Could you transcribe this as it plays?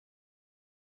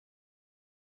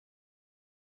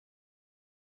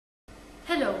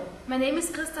Hello, my name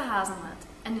is Christa Hasenraht,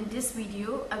 and in this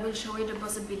video I will show you the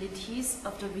possibilities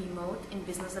of the remote in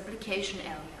business application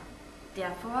area.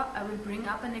 Therefore, I will bring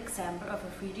up an example of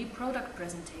a 3D product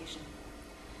presentation.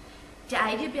 The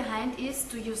idea behind is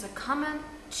to use a common,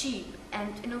 cheap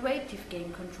and innovative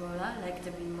game controller like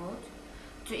the remote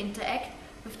to interact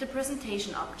with the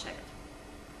presentation object.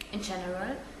 In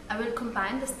general, I will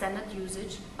combine the standard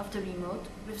usage of the remote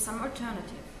with some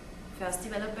alternative, first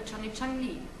developed by Johnny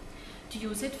Lee, to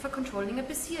use it for controlling a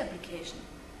PC application.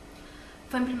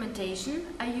 For implementation,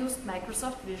 I used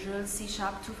Microsoft Visual C#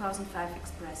 2005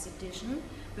 Express Edition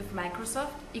with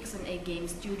Microsoft XNA Game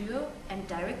Studio and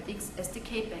DirectX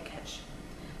SDK package,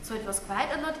 so it was quite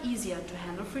a lot easier to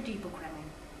handle 3D programming.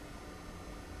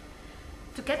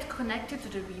 To get connected to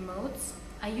the remotes,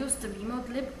 I used the Remote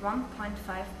Lib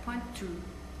 1.5.2,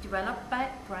 developed by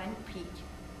Brian Peake.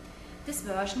 This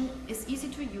version is easy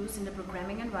to use in the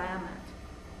programming environment.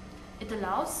 It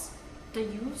allows the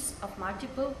use of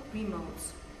multiple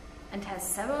remotes and has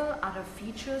several other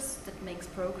features that makes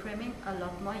programming a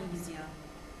lot more easier.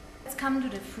 Let's come to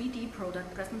the 3D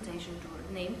product presentation tool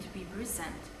named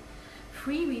WiiPresent.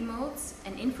 3 remotes,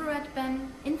 an infrared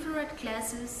pen, infrared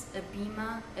glasses, a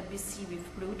beamer, a PC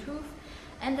with Bluetooth,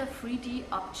 and a 3D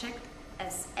object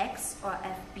as X or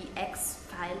FBX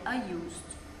file are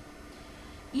used.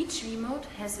 Each remote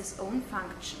has its own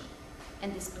function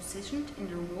and is positioned in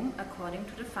the room according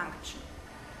to the function.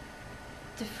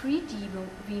 The 3D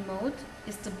remote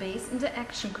is the base in the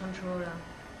action controller.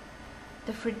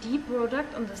 The 3D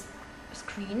product on the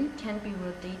screen can be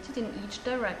rotated in each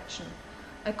direction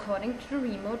according to the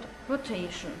remote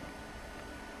rotation.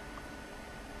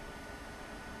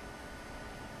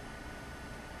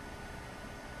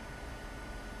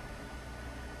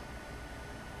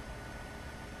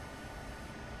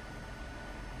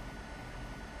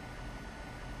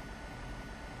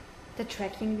 The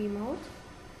tracking remote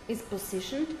is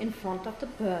positioned in front of the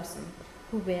person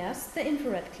who wears the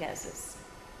infrared glasses.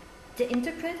 The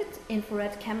integrated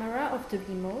infrared camera of the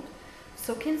remote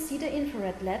so can see the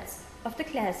infrared LEDs of the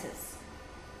glasses.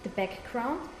 The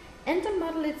background and the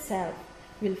model itself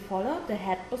will follow the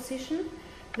head position,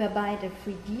 whereby the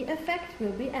 3D effect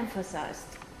will be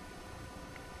emphasized.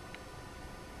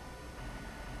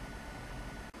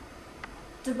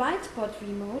 The whiteboard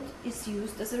remote is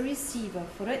used as a receiver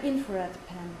for the infrared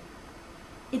pen.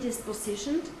 It is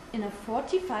positioned in a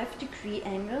 45-degree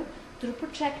angle to the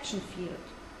projection field.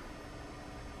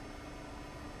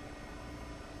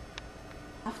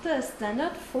 After a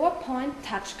standard 4-point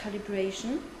touch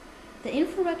calibration, the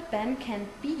infrared pen can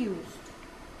be used.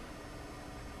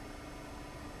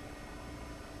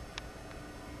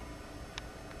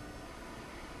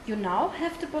 You now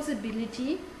have the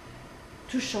possibility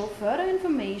to show further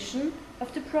information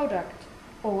of the product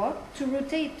or to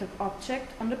rotate the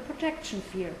object on the projection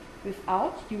field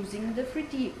without using the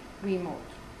 3D remote.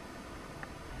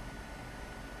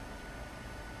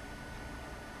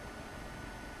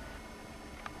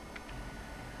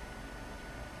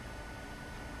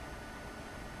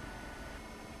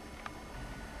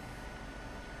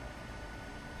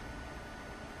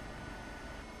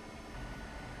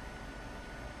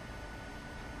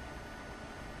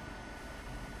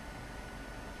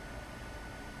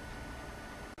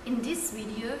 In this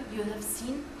video you have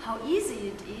seen how easy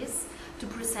it is to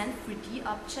present 3D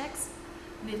objects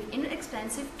with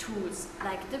inexpensive tools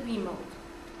like the remote.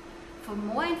 For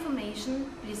more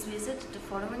information, please visit the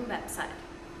following website.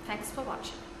 Thanks for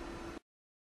watching.